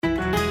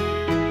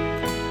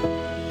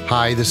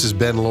Hi, this is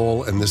Ben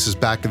Lowell, and this is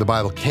Back to the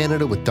Bible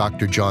Canada with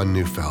Dr. John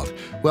Neufeld.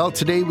 Well,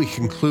 today we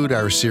conclude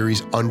our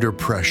series, Under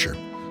Pressure.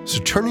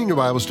 So turning your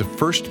Bibles to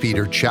 1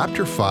 Peter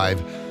chapter 5,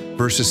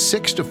 verses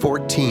 6 to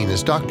 14,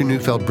 as Dr.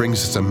 Neufeld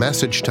brings us a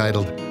message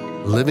titled,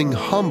 Living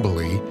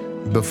Humbly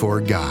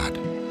Before God.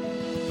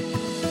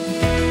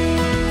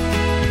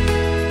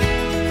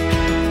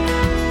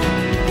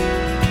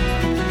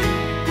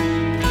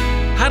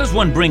 How does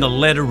one bring a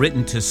letter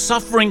written to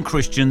suffering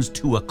Christians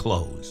to a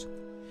close?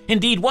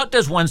 Indeed, what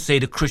does one say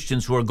to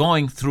Christians who are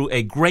going through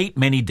a great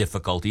many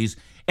difficulties,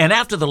 and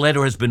after the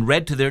letter has been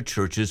read to their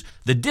churches,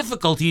 the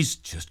difficulties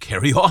just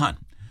carry on?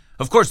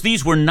 Of course,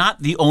 these were not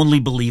the only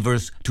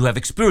believers to have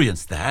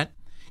experienced that.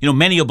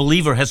 Many a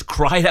believer has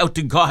cried out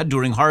to God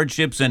during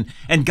hardships,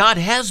 and God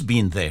has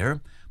been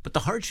there, but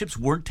the hardships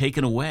weren't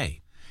taken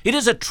away. It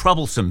is a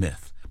troublesome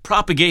myth,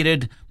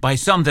 propagated by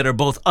some that are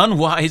both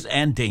unwise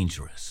and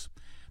dangerous,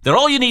 that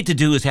all you need to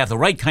do is have the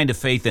right kind of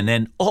faith, and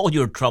then all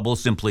your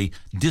troubles simply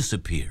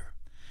disappear.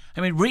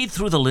 Read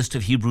through the list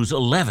of Hebrews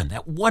 11,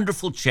 that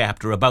wonderful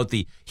chapter about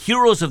the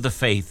heroes of the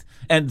faith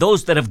and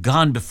those that have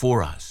gone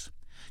before us.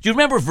 Do you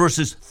remember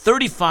verses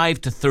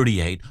 35 to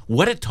 38,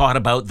 what it taught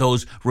about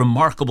those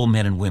remarkable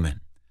men and women?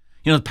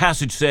 The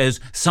passage says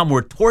some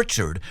were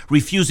tortured,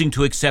 refusing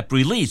to accept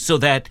release so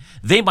that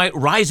they might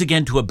rise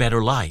again to a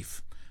better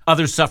life.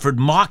 Others suffered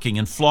mocking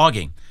and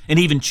flogging, and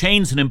even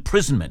chains and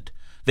imprisonment.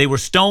 They were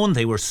stoned,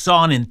 they were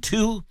sawn in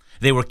two,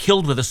 they were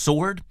killed with a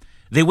sword.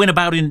 They went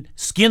about in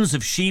skins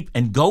of sheep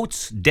and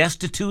goats,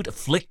 destitute,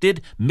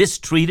 afflicted,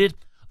 mistreated,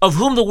 of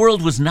whom the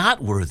world was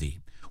not worthy,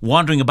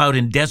 wandering about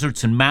in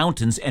deserts and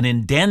mountains and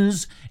in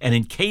dens and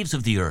in caves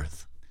of the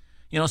earth.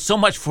 So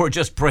much for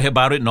just pray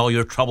about it and all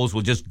your troubles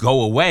will just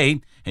go away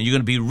and you're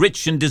going to be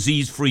rich and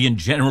disease-free and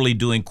generally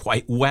doing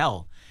quite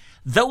well.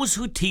 Those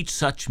who teach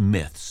such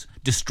myths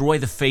destroy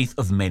the faith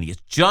of many.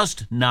 It's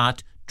just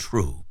not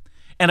true.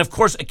 And of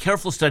course, a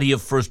careful study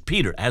of 1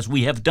 Peter, as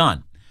we have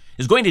done,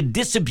 is going to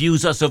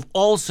disabuse us of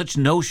all such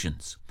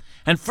notions.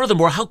 And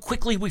furthermore, how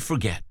quickly we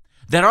forget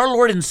that our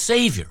Lord and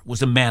Savior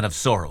was a man of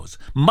sorrows,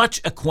 much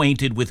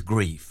acquainted with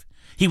grief.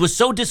 He was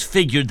so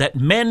disfigured that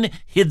men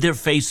hid their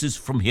faces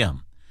from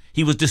him.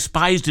 He was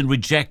despised and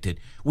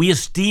rejected. We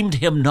esteemed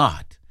him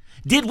not.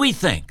 Did we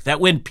think that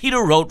when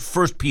Peter wrote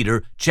 1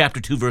 Peter chapter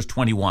 2, verse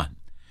 21,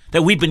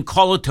 that we've been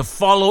called to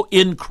follow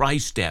in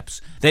Christ's steps,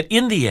 that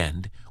in the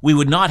end, we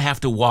would not have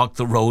to walk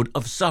the road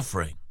of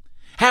suffering?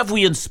 Have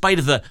we, in spite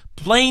of the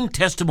plain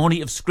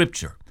testimony of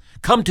Scripture,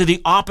 come to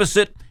the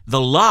opposite,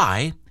 the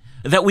lie,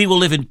 that we will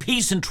live in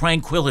peace and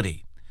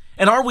tranquility?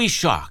 And are we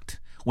shocked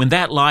when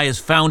that lie is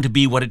found to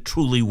be what it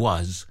truly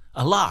was,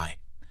 a lie?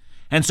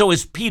 And so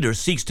as Peter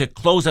seeks to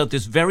close out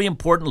this very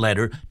important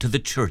letter to the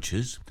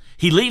churches,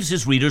 he leaves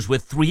his readers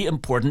with three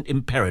important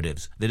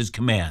imperatives, that is,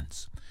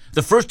 commands.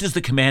 The first is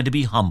the command to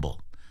be humble.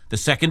 The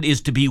second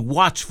is to be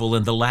watchful,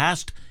 and the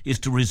last is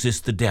to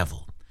resist the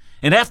devil.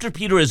 And after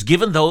Peter has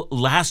given the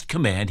last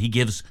command, he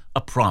gives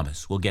a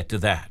promise. We'll get to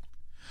that.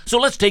 So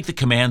let's take the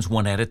commands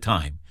one at a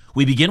time.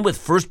 We begin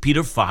with 1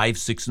 Peter 5,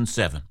 6, and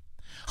 7.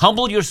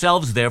 Humble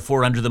yourselves,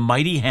 therefore, under the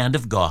mighty hand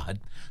of God,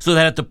 so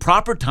that at the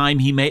proper time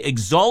he may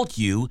exalt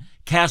you,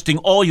 casting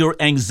all your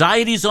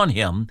anxieties on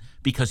him,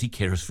 because he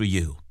cares for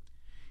you.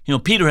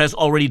 Peter has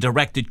already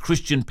directed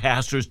Christian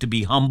pastors to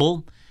be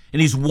humble,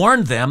 and he's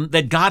warned them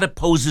that God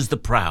opposes the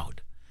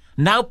proud.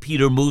 Now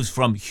Peter moves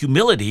from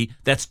humility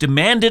that's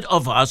demanded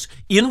of us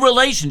in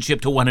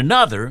relationship to one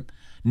another,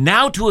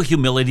 now to a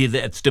humility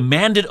that's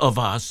demanded of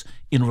us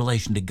in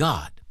relation to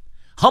God.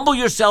 Humble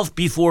yourself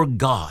before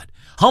God.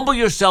 Humble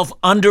yourself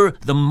under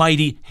the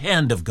mighty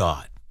hand of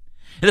God.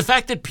 And the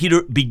fact that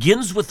Peter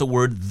begins with the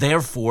word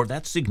therefore,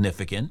 that's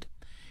significant.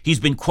 He's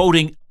been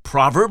quoting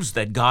Proverbs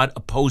that God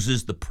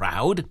opposes the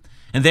proud.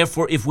 And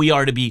therefore, if we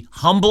are to be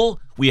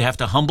humble, we have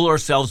to humble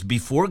ourselves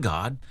before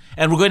God,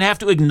 and we're going to have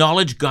to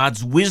acknowledge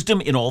God's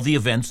wisdom in all the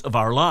events of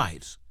our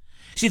lives.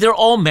 See, there are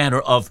all manner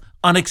of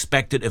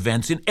unexpected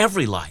events in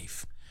every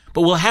life,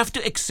 but we'll have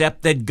to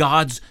accept that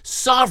God's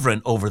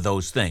sovereign over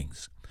those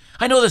things.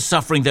 I know the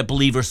suffering that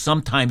believers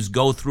sometimes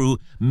go through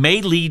may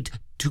lead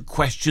to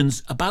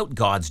questions about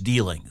God's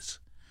dealings.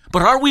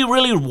 But are we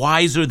really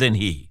wiser than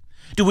He?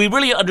 Do we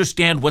really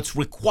understand what's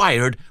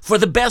required for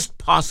the best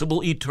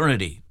possible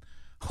eternity?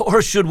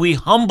 Or should we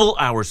humble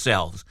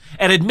ourselves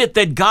and admit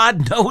that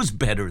God knows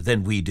better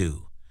than we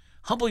do?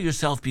 Humble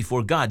yourself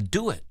before God.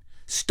 Do it.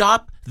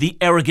 Stop the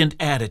arrogant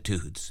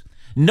attitudes.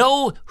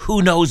 Know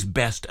who knows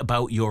best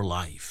about your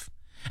life.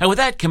 And with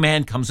that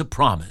command comes a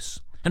promise.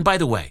 And by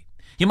the way,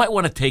 you might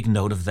want to take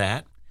note of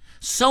that.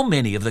 So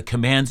many of the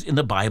commands in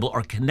the Bible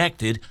are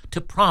connected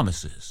to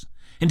promises.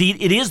 Indeed,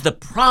 it is the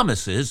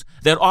promises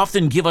that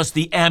often give us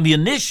the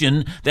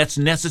ammunition that's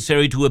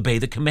necessary to obey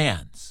the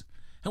commands.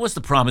 And what's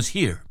the promise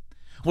here?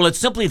 Well, it's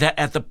simply that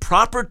at the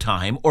proper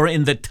time, or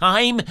in the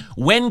time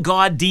when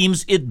God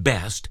deems it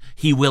best,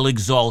 He will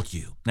exalt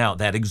you. Now,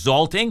 that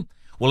exalting,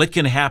 well, it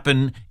can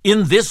happen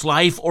in this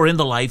life or in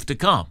the life to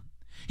come.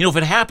 If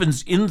it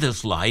happens in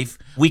this life,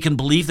 we can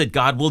believe that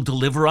God will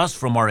deliver us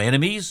from our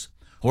enemies,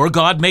 Or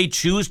God may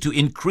choose to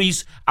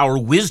increase our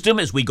wisdom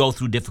as we go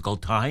through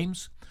difficult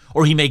times,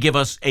 or he may give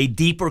us a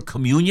deeper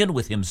communion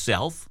with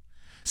himself.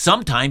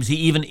 Sometimes he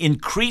even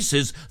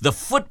increases the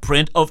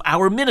footprint of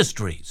our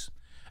ministries,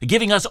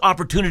 giving us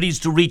opportunities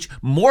to reach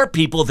more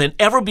people than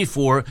ever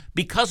before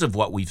because of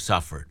what we've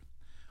suffered.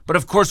 But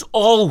of course,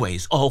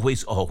 always,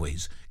 always,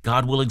 always,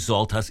 God will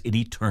exalt us in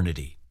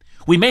eternity.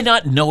 We may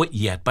not know it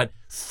yet, but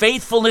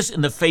faithfulness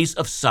in the face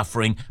of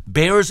suffering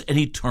bears an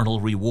eternal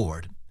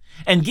reward.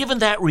 And given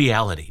that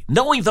reality,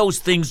 knowing those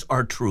things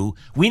are true,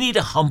 we need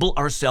to humble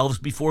ourselves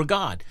before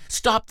God.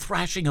 Stop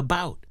thrashing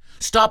about.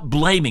 Stop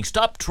blaming.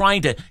 Stop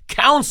trying to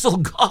counsel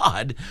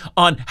God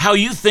on how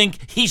you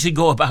think he should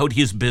go about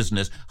his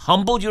business.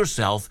 Humble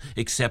yourself,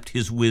 accept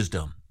his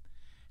wisdom.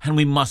 And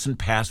we mustn't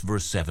pass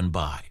verse 7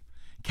 by.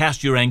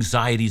 Cast your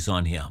anxieties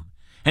on him.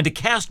 And to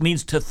cast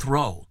means to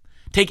throw.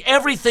 Take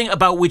everything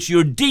about which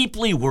you're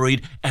deeply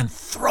worried and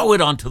throw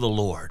it onto the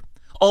Lord.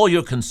 All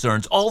your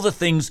concerns, all the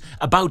things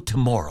about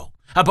tomorrow,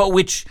 about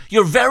which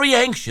you're very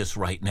anxious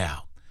right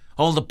now,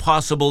 all the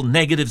possible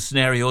negative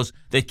scenarios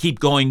that keep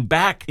going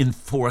back and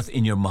forth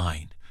in your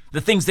mind,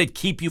 the things that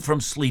keep you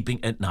from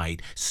sleeping at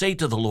night. Say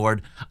to the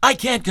Lord, I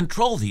can't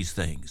control these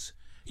things.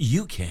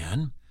 You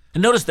can.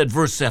 And notice that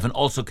verse 7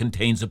 also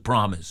contains a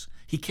promise.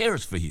 He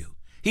cares for you.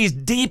 He's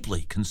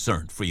deeply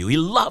concerned for you. He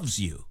loves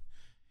you.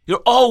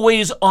 You're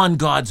always on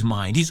God's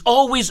mind. He's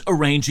always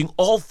arranging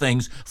all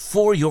things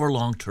for your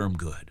long-term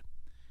good.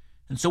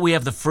 And so we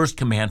have the first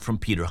command from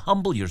Peter,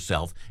 humble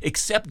yourself,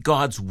 accept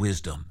God's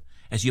wisdom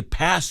as you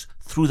pass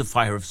through the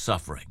fire of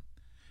suffering.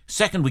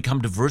 Second, we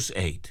come to verse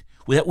 8,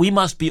 that we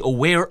must be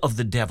aware of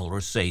the devil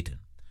or Satan.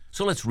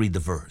 So let's read the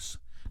verse.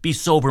 Be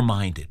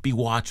sober-minded, be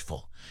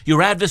watchful.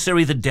 Your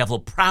adversary, the devil,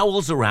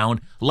 prowls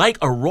around like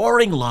a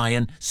roaring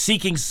lion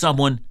seeking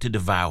someone to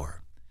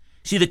devour.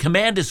 See, the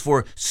command is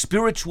for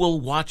spiritual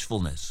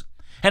watchfulness,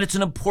 and it's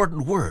an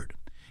important word.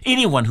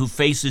 Anyone who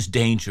faces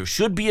danger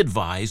should be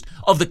advised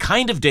of the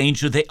kind of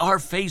danger they are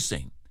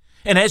facing.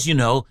 And as you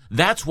know,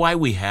 that's why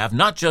we have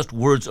not just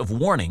words of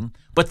warning,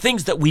 but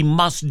things that we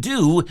must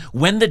do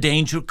when the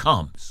danger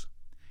comes.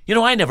 You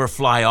know, I never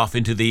fly off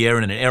into the air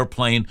in an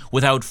airplane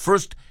without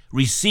first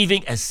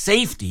receiving a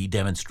safety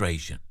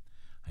demonstration.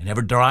 I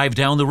never drive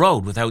down the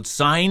road without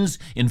signs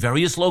in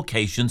various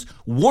locations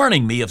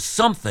warning me of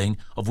something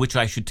of which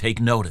I should take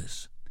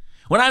notice.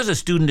 When I was a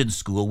student in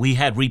school, we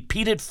had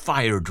repeated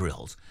fire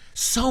drills.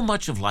 So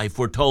much of life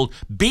we're told,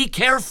 be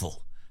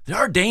careful. There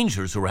are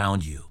dangers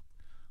around you.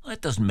 Well,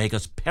 that doesn't make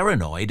us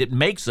paranoid. It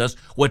makes us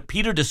what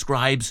Peter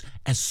describes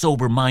as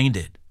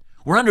sober-minded.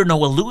 We're under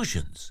no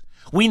illusions.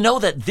 We know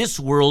that this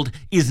world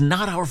is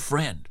not our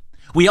friend.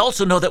 We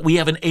also know that we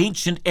have an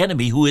ancient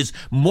enemy who is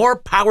more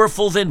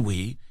powerful than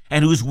we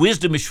and whose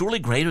wisdom is surely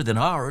greater than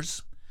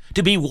ours.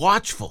 To be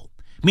watchful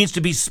means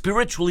to be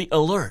spiritually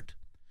alert.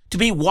 To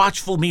be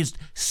watchful means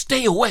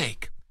stay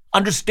awake.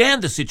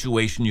 Understand the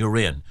situation you're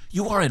in.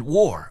 You are at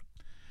war.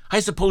 I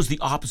suppose the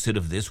opposite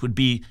of this would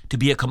be to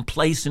be a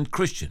complacent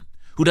Christian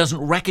who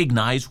doesn't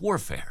recognize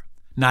warfare.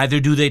 Neither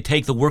do they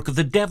take the work of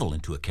the devil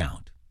into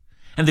account.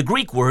 And the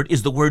Greek word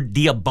is the word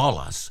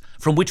diabolos,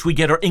 from which we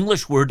get our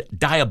English word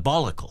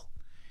diabolical.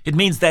 It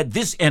means that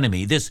this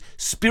enemy, this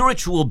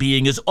spiritual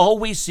being, is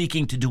always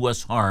seeking to do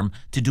us harm,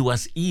 to do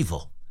us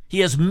evil. He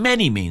has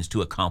many means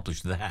to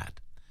accomplish that.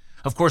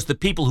 Of course, the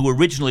people who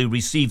originally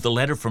received the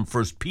letter from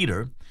 1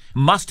 Peter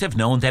must have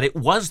known that it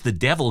was the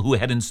devil who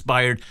had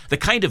inspired the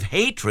kind of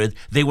hatred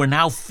they were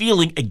now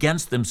feeling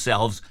against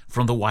themselves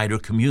from the wider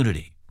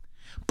community.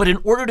 But in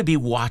order to be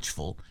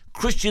watchful,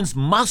 Christians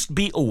must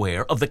be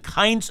aware of the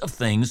kinds of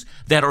things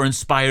that are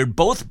inspired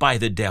both by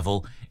the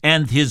devil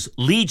and his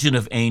legion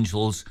of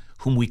angels,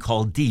 whom we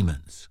call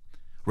demons.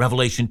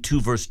 Revelation 2,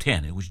 verse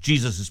 10, it was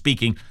Jesus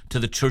speaking to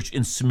the church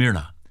in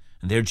Smyrna.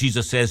 And there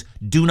Jesus says,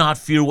 do not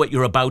fear what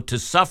you're about to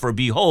suffer.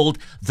 Behold,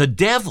 the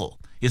devil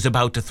is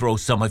about to throw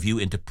some of you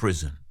into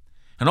prison.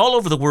 And all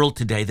over the world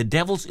today, the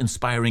devil's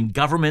inspiring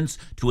governments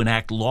to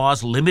enact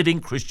laws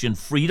limiting Christian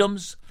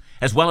freedoms,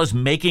 as well as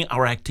making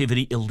our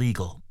activity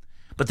illegal.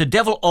 But the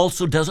devil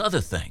also does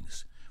other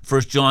things.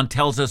 1 John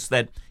tells us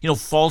that,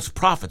 false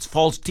prophets,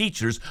 false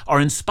teachers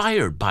are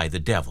inspired by the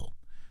devil.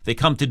 They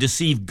come to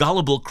deceive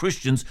gullible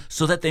Christians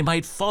so that they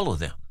might follow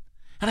them.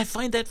 And I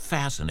find that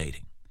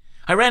fascinating.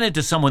 I ran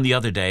into someone the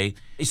other day.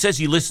 He says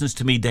he listens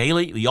to me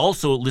daily. He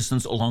also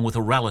listens along with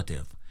a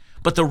relative.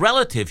 But the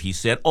relative, he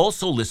said,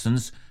 also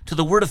listens to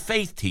the Word of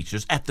Faith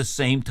teachers at the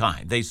same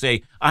time. They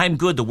say, I'm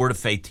good, the Word of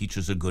Faith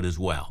teachers are good as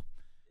well.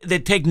 They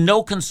take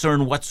no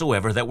concern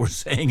whatsoever that we're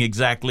saying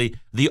exactly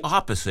the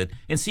opposite.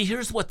 And see,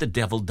 here's what the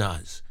devil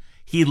does.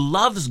 He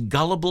loves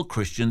gullible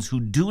Christians who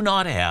do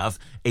not have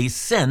a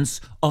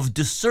sense of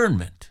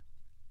discernment.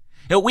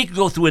 Now, we could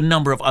go through a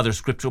number of other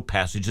scriptural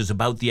passages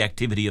about the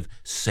activity of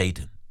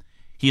Satan.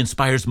 He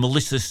inspires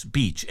malicious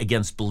speech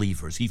against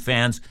believers. He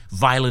fans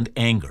violent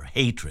anger,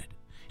 hatred.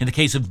 In the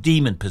case of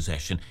demon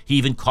possession, he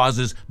even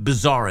causes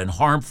bizarre and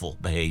harmful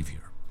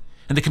behavior.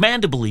 And the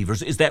command to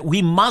believers is that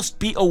we must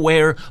be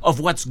aware of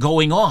what's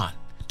going on.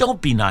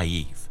 Don't be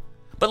naive.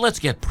 But let's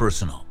get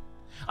personal.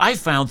 I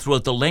found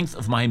throughout the length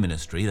of my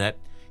ministry that,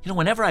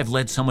 whenever I've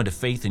led someone to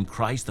faith in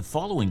Christ, the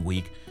following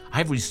week,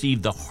 I've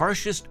received the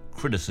harshest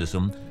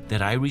criticism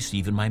that I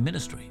receive in my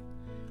ministry.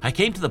 I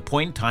came to the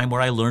point in time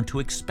where I learned to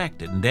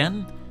expect it, and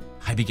then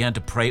I began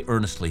to pray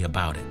earnestly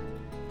about it.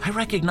 I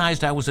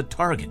recognized I was a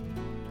target.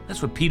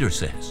 That's what Peter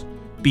says.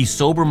 Be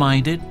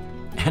sober-minded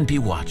and be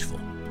watchful.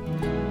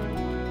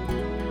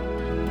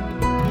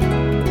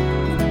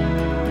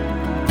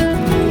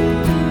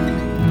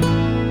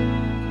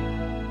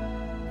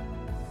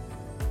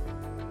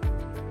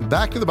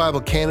 Back to the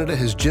Bible Canada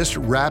has just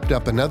wrapped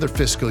up another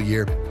fiscal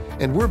year,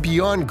 and we're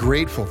beyond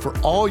grateful for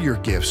all your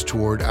gifts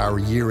toward our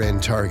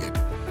year-end target.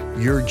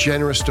 Your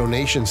generous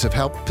donations have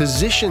helped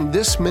position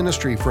this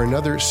ministry for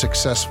another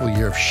successful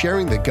year of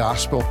sharing the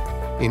gospel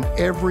in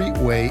every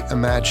way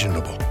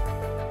imaginable.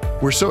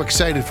 We're so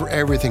excited for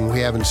everything we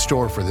have in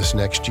store for this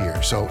next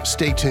year, so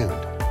stay tuned.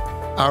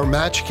 Our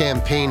match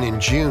campaign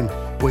in June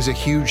was a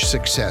huge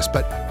success,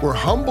 but we're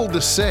humbled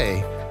to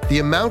say the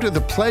amount of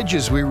the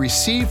pledges we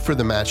received for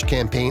the match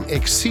campaign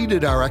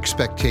exceeded our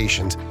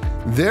expectations.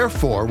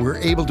 Therefore, we're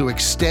able to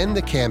extend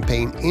the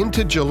campaign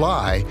into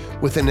July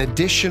with an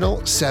additional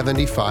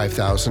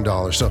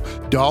 $75,000. So,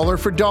 dollar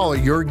for dollar,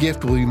 your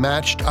gift will be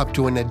matched up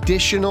to an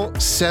additional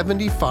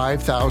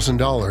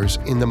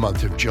 $75,000 in the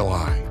month of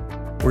July.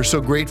 We're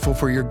so grateful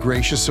for your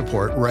gracious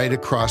support right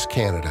across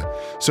Canada.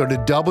 So to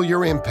double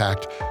your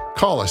impact,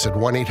 call us at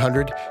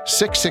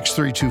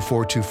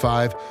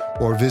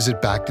 1-800-663-2425 or visit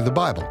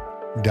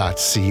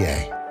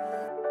backtothebible.ca.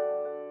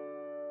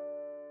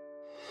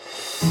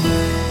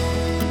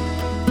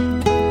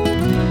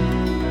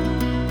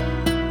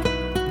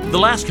 The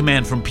last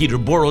command from Peter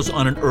borrows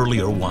on an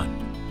earlier one.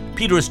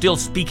 Peter is still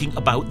speaking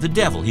about the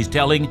devil. He's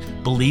telling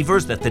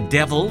believers that the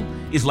devil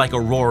is like a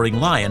roaring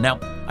lion. Now,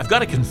 I've got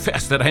to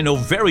confess that I know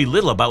very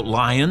little about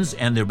lions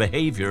and their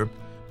behavior,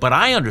 but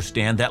I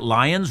understand that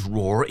lions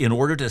roar in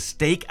order to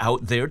stake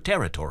out their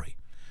territory.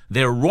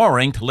 They're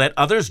roaring to let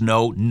others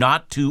know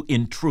not to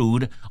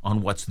intrude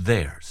on what's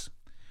theirs.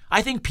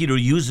 I think Peter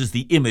uses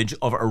the image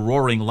of a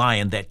roaring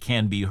lion that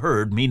can be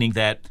heard, meaning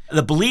that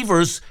the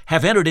believers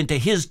have entered into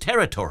his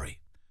territory.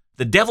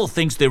 The devil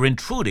thinks they're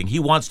intruding. He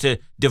wants to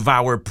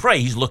devour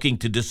prey. He's looking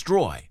to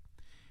destroy.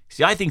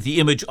 See, I think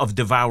the image of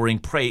devouring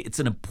prey, it's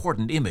an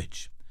important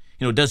image.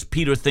 Does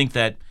Peter think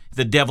that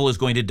the devil is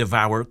going to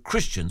devour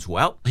Christians?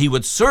 Well, he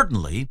would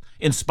certainly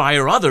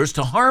inspire others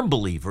to harm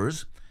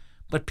believers,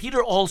 but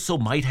Peter also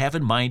might have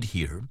in mind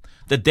here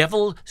the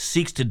devil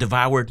seeks to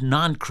devour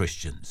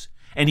non-Christians,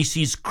 and he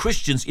sees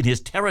Christians in his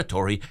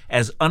territory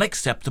as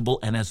unacceptable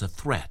and as a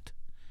threat.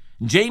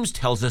 James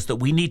tells us that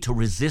we need to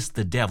resist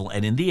the devil,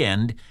 and in the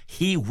end,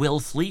 he will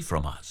flee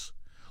from us.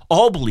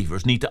 All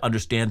believers need to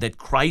understand that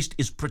Christ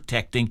is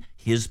protecting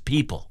his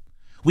people.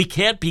 We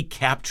can't be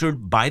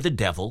captured by the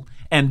devil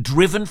and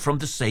driven from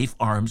the safe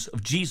arms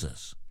of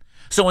Jesus.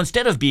 So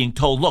instead of being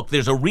told, look,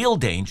 there's a real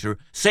danger,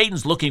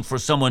 Satan's looking for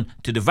someone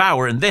to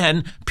devour, and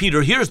then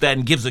Peter hears that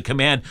and gives a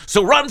command,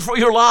 so run for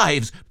your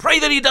lives, pray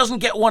that he doesn't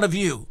get one of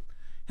you.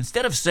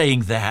 Instead of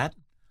saying that,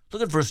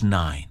 look at verse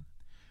 9.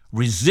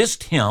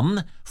 Resist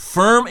him,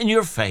 firm in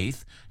your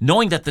faith,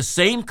 knowing that the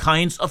same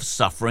kinds of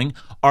suffering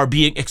are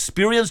being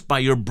experienced by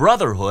your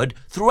brotherhood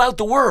throughout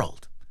the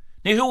world.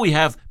 Now here we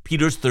have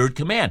Peter's third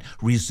command,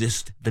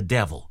 resist the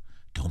devil.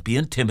 Don't be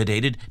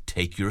intimidated,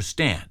 take your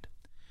stand.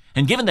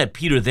 And given that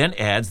Peter then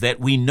adds that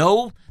we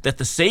know that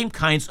the same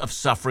kinds of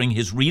suffering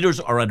his readers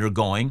are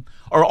undergoing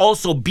are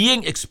also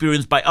being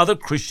experienced by other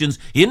Christians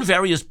in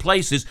various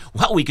places,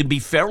 well, we can be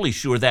fairly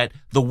sure that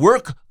the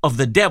work of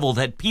the devil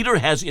that Peter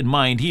has in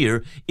mind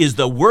here is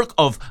the work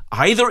of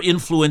either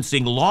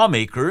influencing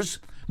lawmakers,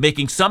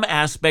 making some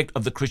aspect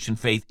of the Christian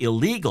faith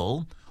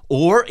illegal,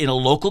 or in a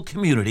local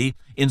community,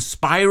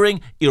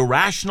 inspiring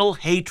irrational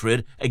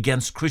hatred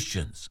against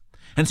Christians.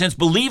 And since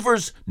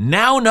believers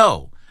now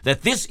know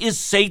that this is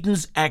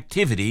Satan's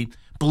activity,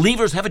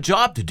 believers have a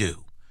job to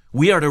do.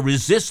 We are to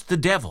resist the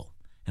devil.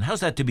 And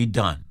how's that to be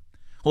done?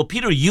 Well,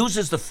 Peter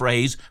uses the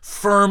phrase,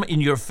 firm in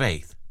your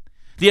faith.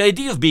 The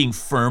idea of being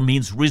firm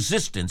means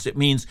resistance. It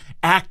means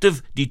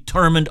active,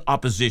 determined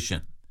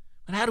opposition.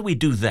 But how do we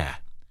do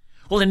that?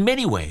 Well, in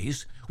many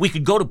ways, we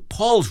could go to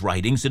Paul's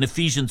writings in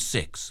Ephesians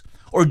 6,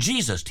 or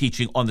Jesus'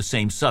 teaching on the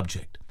same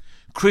subject.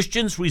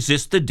 Christians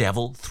resist the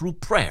devil through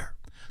prayer,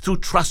 through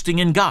trusting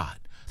in God,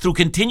 through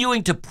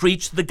continuing to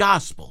preach the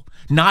gospel,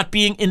 not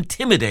being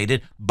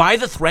intimidated by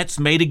the threats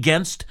made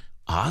against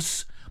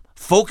us,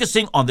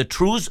 focusing on the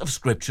truths of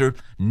Scripture,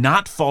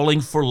 not falling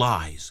for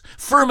lies.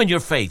 Firm in your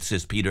faith,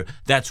 says Peter,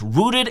 that's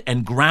rooted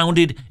and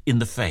grounded in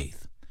the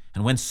faith.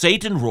 And when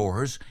Satan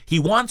roars, he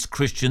wants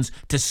Christians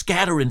to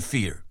scatter in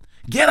fear.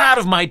 Get out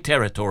of my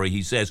territory,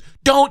 he says.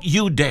 Don't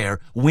you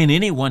dare win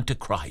anyone to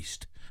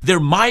Christ. They're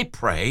my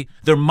prey.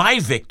 They're my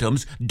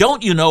victims.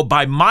 Don't you know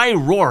by my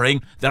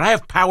roaring that I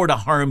have power to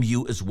harm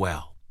you as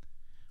well?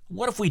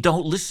 What if we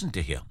don't listen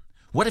to him?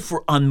 What if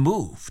we're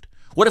unmoved?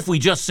 What if we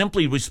just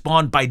simply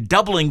respond by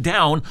doubling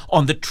down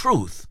on the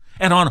truth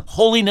and on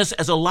holiness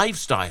as a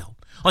lifestyle,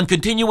 on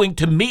continuing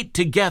to meet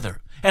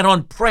together and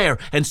on prayer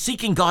and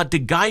seeking God to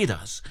guide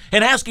us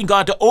and asking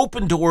God to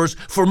open doors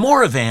for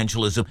more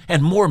evangelism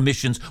and more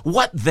missions,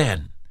 what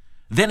then?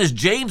 Then, as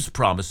James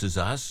promises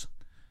us,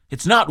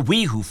 it's not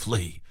we who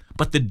flee,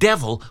 but the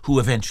devil who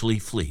eventually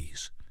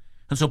flees.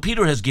 And so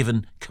Peter has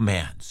given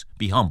commands.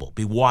 Be humble,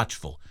 be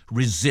watchful,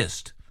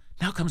 resist.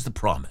 Now comes the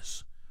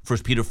promise. 1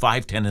 Peter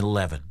 5:10 and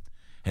 11.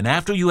 And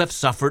after you have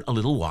suffered a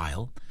little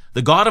while,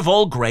 the God of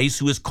all grace,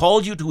 who has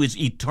called you to his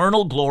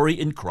eternal glory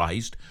in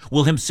Christ,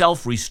 will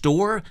himself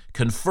restore,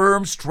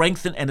 confirm,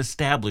 strengthen, and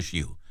establish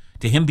you.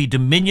 To him be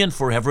dominion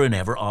forever and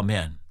ever.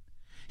 Amen.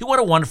 What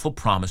a wonderful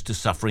promise to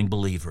suffering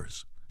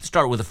believers. Let's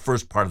start with the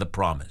first part of the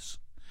promise.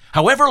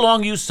 However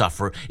long you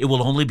suffer, it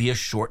will only be a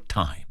short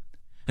time.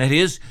 That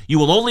is, you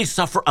will only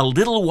suffer a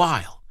little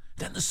while.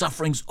 Then the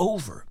suffering's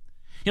over.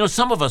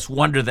 Some of us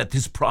wonder that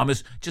this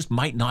promise just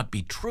might not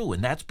be true,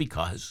 and that's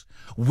because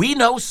we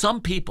know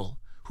some people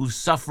who've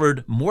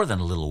suffered more than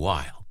a little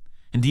while.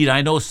 Indeed,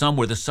 I know some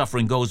where the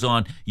suffering goes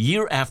on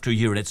year after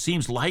year, and it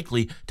seems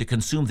likely to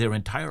consume their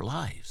entire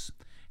lives.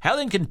 How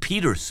then can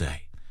Peter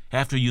say,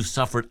 after you've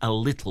suffered a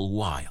little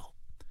while?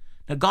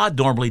 Now, God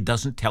normally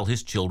doesn't tell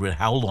his children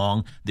how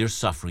long their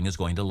suffering is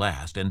going to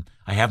last, and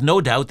I have no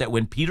doubt that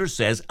when Peter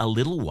says a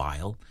little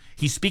while,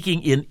 he's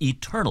speaking in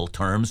eternal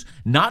terms,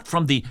 not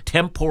from the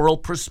temporal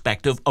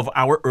perspective of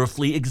our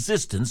earthly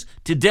existence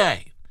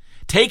today.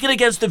 Taken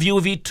against the view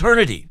of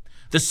eternity,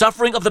 the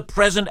suffering of the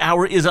present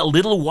hour is a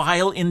little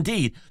while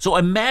indeed. So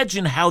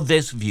imagine how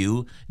this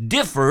view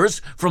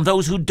differs from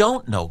those who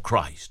don't know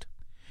Christ.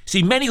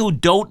 See, many who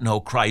don't know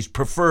Christ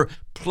prefer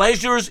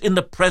pleasures in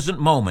the present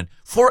moment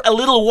for a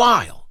little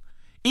while,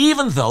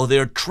 even though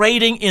they're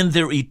trading in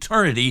their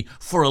eternity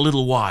for a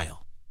little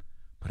while.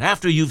 But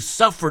after you've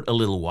suffered a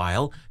little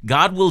while,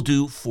 God will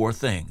do 4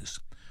 things.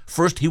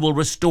 First, he will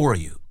restore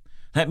you.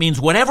 That means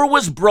whatever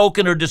was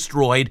broken or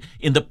destroyed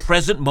in the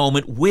present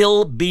moment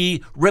will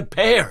be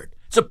repaired.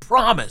 It's a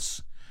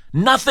promise.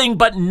 Nothing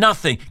but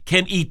nothing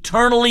can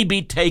eternally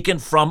be taken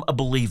from a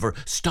believer.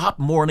 Stop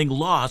mourning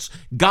loss.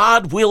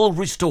 God will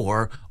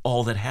restore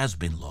all that has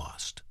been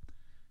lost.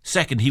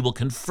 Second, he will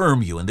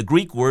confirm you. And the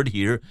Greek word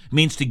here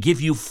means to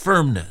give you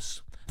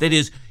firmness. That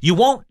is, you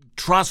won't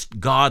trust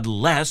God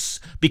less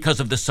because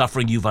of the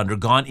suffering you've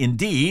undergone.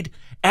 Indeed,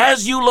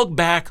 as you look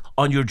back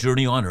on your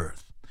journey on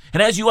earth,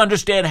 and as you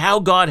understand how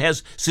God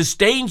has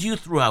sustained you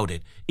throughout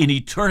it, in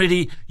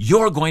eternity,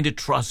 you're going to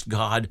trust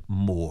God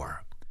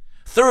more.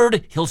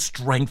 Third, he'll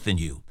strengthen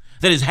you.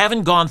 That is,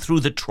 having gone through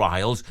the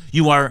trials,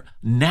 you are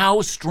now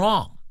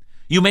strong.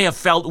 You may have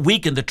felt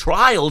weak in the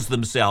trials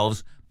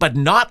themselves, but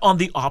not on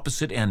the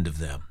opposite end of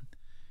them.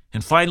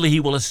 And finally,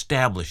 he will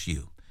establish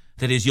you.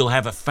 That is, you'll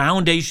have a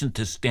foundation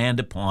to stand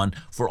upon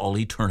for all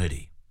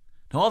eternity.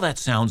 Now, all that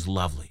sounds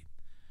lovely.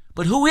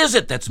 But who is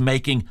it that's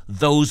making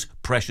those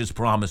precious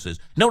promises?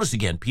 Notice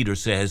again, Peter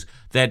says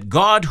that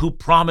God who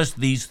promised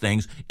these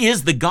things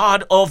is the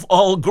God of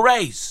all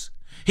grace.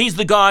 He's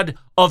the God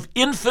of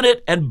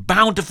infinite and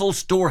bountiful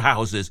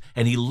storehouses,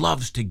 and he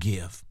loves to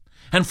give.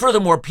 And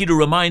furthermore, Peter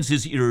reminds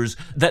his hearers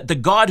that the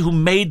God who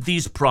made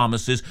these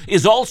promises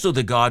is also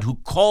the God who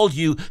called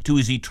you to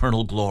his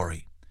eternal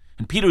glory.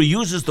 And Peter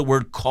uses the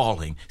word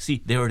calling.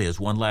 See, there it is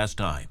one last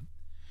time.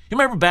 You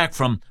remember back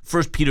from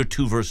 1 Peter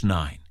 2, verse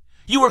 9.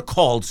 You were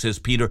called, says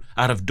Peter,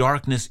 out of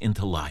darkness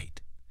into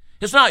light.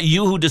 It's not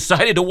you who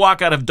decided to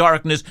walk out of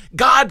darkness.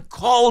 God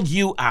called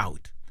you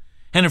out.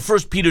 And in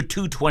 1 Peter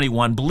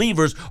 2:21,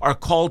 believers are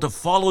called to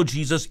follow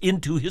Jesus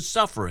into his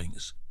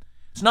sufferings.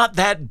 It's not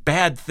that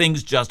bad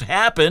things just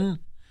happen,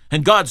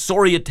 and God's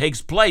sorry it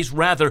takes place.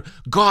 Rather,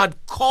 God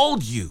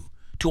called you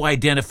to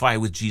identify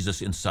with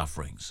Jesus in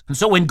sufferings. And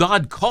so when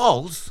God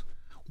calls,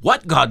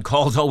 what God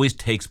calls always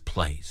takes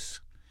place.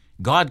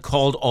 God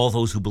called all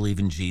those who believe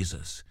in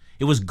Jesus.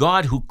 It was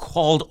God who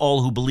called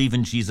all who believe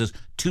in Jesus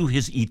to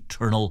his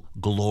eternal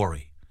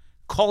glory.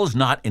 Call is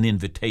not an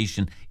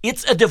invitation.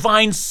 It's a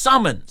divine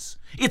summons.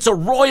 It's a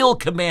royal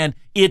command.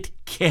 It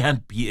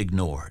can't be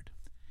ignored.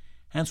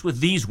 And it's with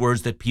these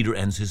words that Peter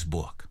ends his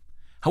book.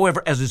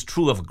 However, as is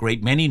true of a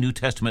great many New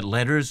Testament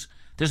letters,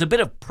 there's a bit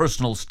of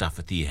personal stuff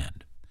at the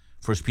end.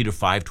 1 Peter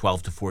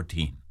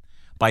 5:12-14.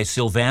 By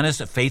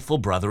Silvanus, a faithful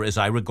brother, as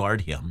I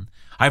regard him,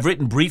 I've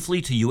written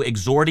briefly to you,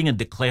 exhorting and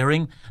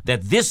declaring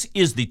that this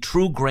is the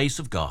true grace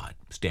of God.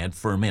 Stand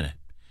firm in it.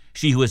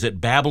 She who is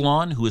at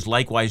Babylon, who is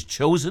likewise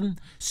chosen,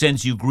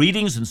 sends you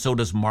greetings, and so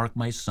does Mark,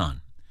 my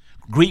son.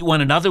 Greet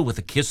one another with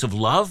a kiss of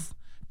love.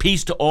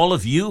 Peace to all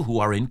of you who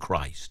are in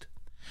Christ.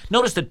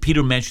 Notice that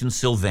Peter mentions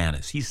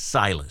Silvanus. He's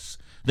Silas,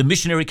 the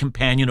missionary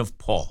companion of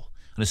Paul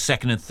on his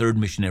second and third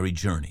missionary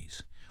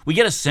journeys. We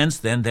get a sense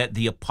then that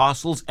the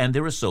apostles and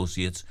their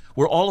associates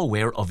were all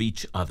aware of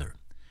each other.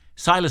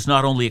 Silas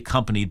not only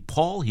accompanied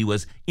Paul, he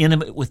was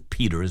intimate with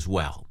Peter as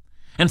well.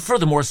 And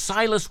furthermore,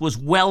 Silas was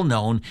well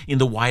known in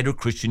the wider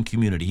Christian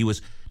community. He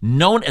was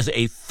known as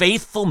a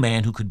faithful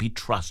man who could be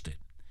trusted.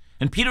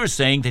 And Peter is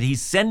saying that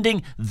he's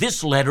sending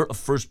this letter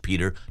of 1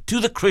 Peter to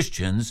the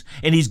Christians,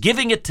 and he's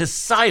giving it to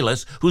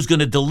Silas, who's going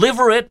to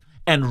deliver it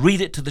and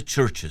read it to the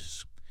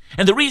churches.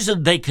 And the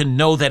reason they can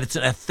know that it's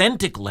an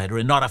authentic letter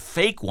and not a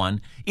fake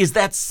one is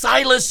that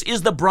Silas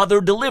is the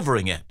brother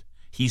delivering it.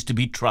 He's to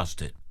be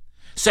trusted.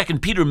 2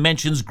 Peter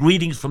mentions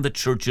greetings from the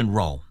church in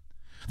Rome.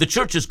 The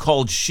church is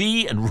called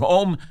she, and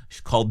Rome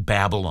is called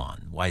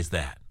Babylon. Why is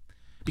that?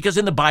 Because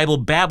in the Bible,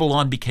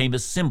 Babylon became a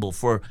symbol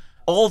for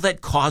all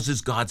that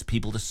causes God's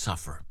people to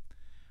suffer.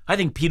 I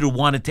think Peter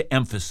wanted to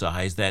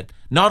emphasize that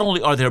not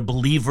only are there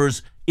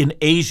believers in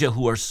Asia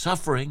who are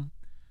suffering,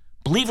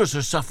 believers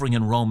are suffering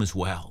in Rome as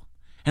well.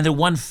 And they're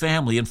one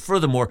family. And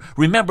furthermore,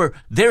 remember,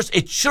 there's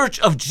a church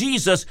of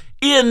Jesus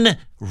in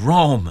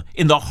Rome,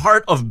 in the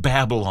heart of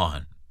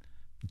Babylon,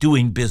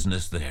 doing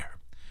business there.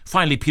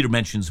 Finally, Peter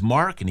mentions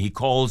Mark, and he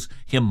calls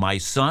him my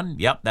son.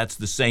 Yep, that's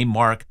the same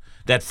Mark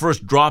that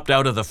first dropped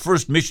out of the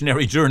first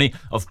missionary journey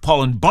of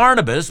Paul and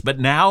Barnabas, but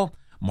now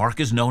Mark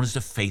is known as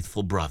a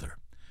faithful brother.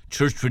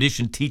 Church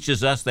tradition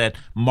teaches us that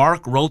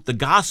Mark wrote the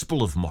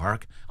Gospel of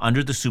Mark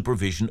under the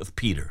supervision of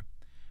Peter.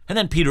 And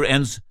then Peter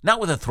ends,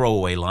 not with a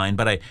throwaway line,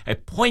 but a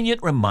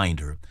poignant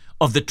reminder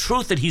of the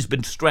truth that he's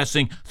been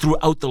stressing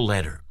throughout the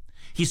letter.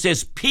 He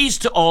says, peace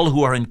to all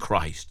who are in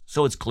Christ.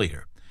 So it's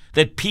clear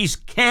that peace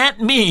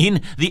can't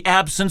mean the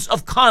absence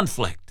of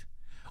conflict,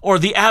 or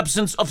the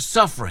absence of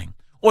suffering,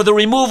 or the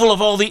removal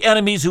of all the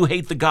enemies who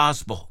hate the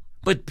gospel.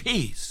 But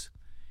peace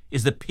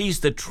is the peace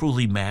that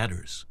truly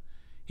matters.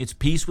 It's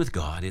peace with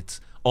God. It's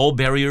all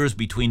barriers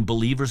between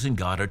believers and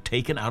God are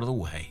taken out of the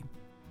way.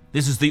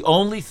 This is the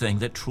only thing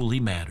that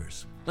truly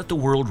matters. Let the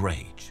world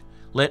rage.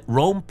 Let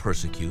Rome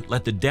persecute.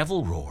 Let the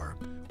devil roar.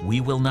 We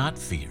will not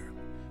fear.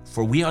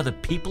 For we are the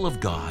people of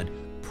God,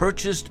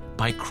 purchased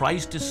by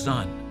Christ his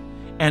Son.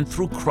 And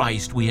through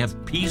Christ we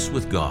have peace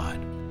with God.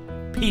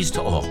 Peace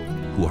to all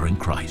who are in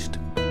Christ.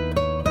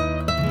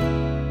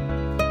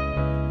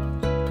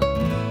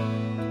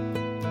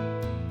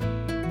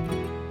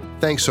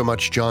 Thanks so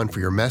much, John, for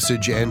your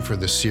message and for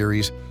the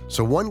series.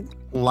 So one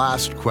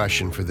last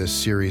question for this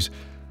series.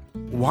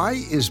 Why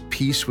is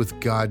peace with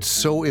God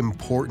so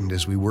important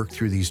as we work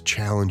through these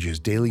challenges,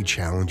 daily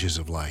challenges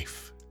of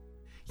life?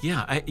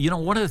 Yeah,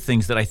 one of the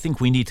things that I think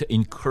we need to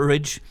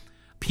encourage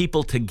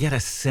people to get a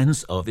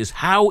sense of is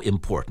how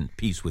important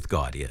peace with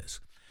God is.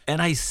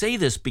 And I say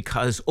this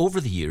because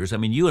over the years,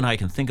 you and I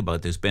can think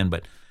about this, Ben,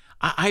 but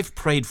I've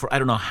prayed for I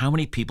don't know how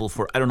many people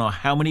for I don't know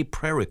how many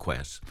prayer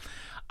requests.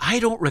 I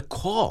don't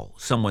recall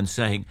someone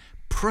saying,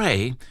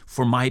 pray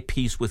for my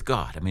peace with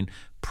God.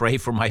 Pray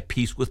for my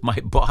peace with my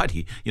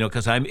body,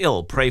 because I'm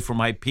ill. Pray for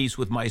my peace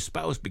with my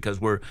spouse because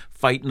we're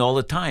fighting all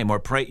the time. Or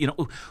pray,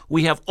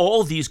 we have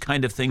all these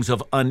kind of things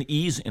of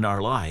unease in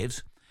our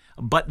lives.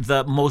 But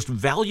the most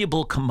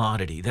valuable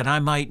commodity, that I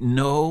might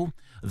know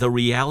the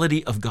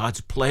reality of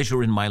God's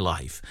pleasure in my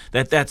life,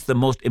 that's the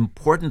most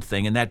important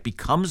thing, and that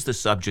becomes the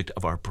subject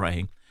of our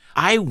praying.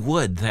 I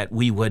would that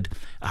we would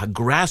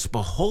grasp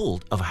a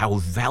hold of how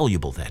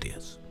valuable that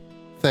is.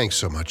 Thanks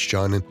so much,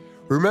 John. And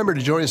remember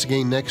to join us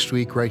again next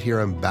week right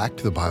here on Back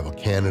to the Bible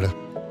Canada.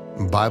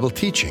 Bible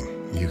teaching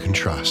you can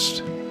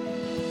trust.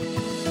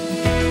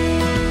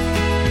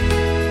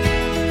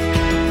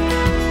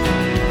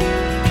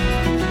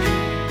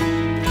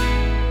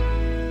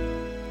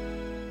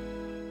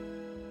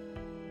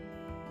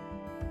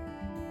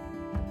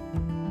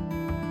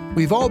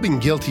 We've all been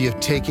guilty of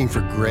taking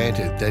for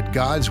granted that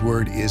God's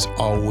Word is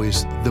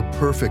always the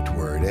perfect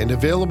Word and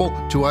available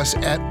to us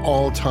at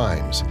all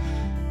times.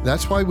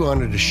 That's why we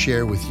wanted to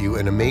share with you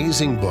an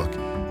amazing book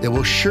that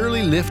will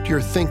surely lift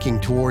your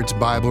thinking towards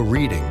Bible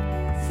reading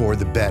for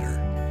the better.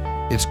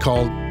 It's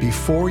called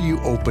Before You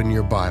Open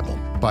Your Bible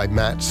by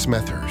Matt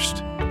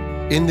Smethurst.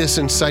 In this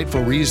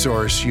insightful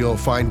resource, you'll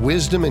find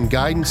wisdom and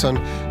guidance on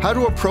how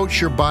to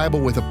approach your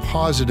Bible with a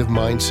positive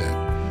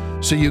mindset,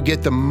 so you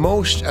get the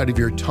most out of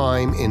your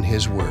time in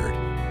His Word.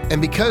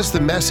 And because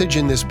the message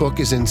in this book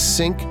is in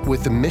sync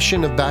with the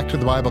mission of Back to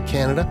the Bible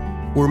Canada,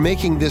 we're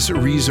making this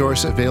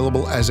resource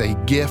available as a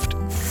gift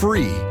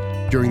free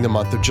during the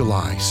month of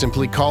July.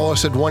 Simply call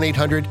us at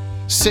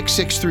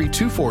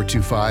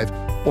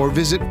 1-800-663-2425 or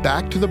visit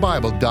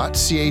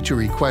backtothebible.ca to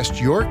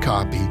request your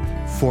copy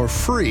for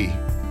free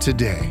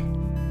today.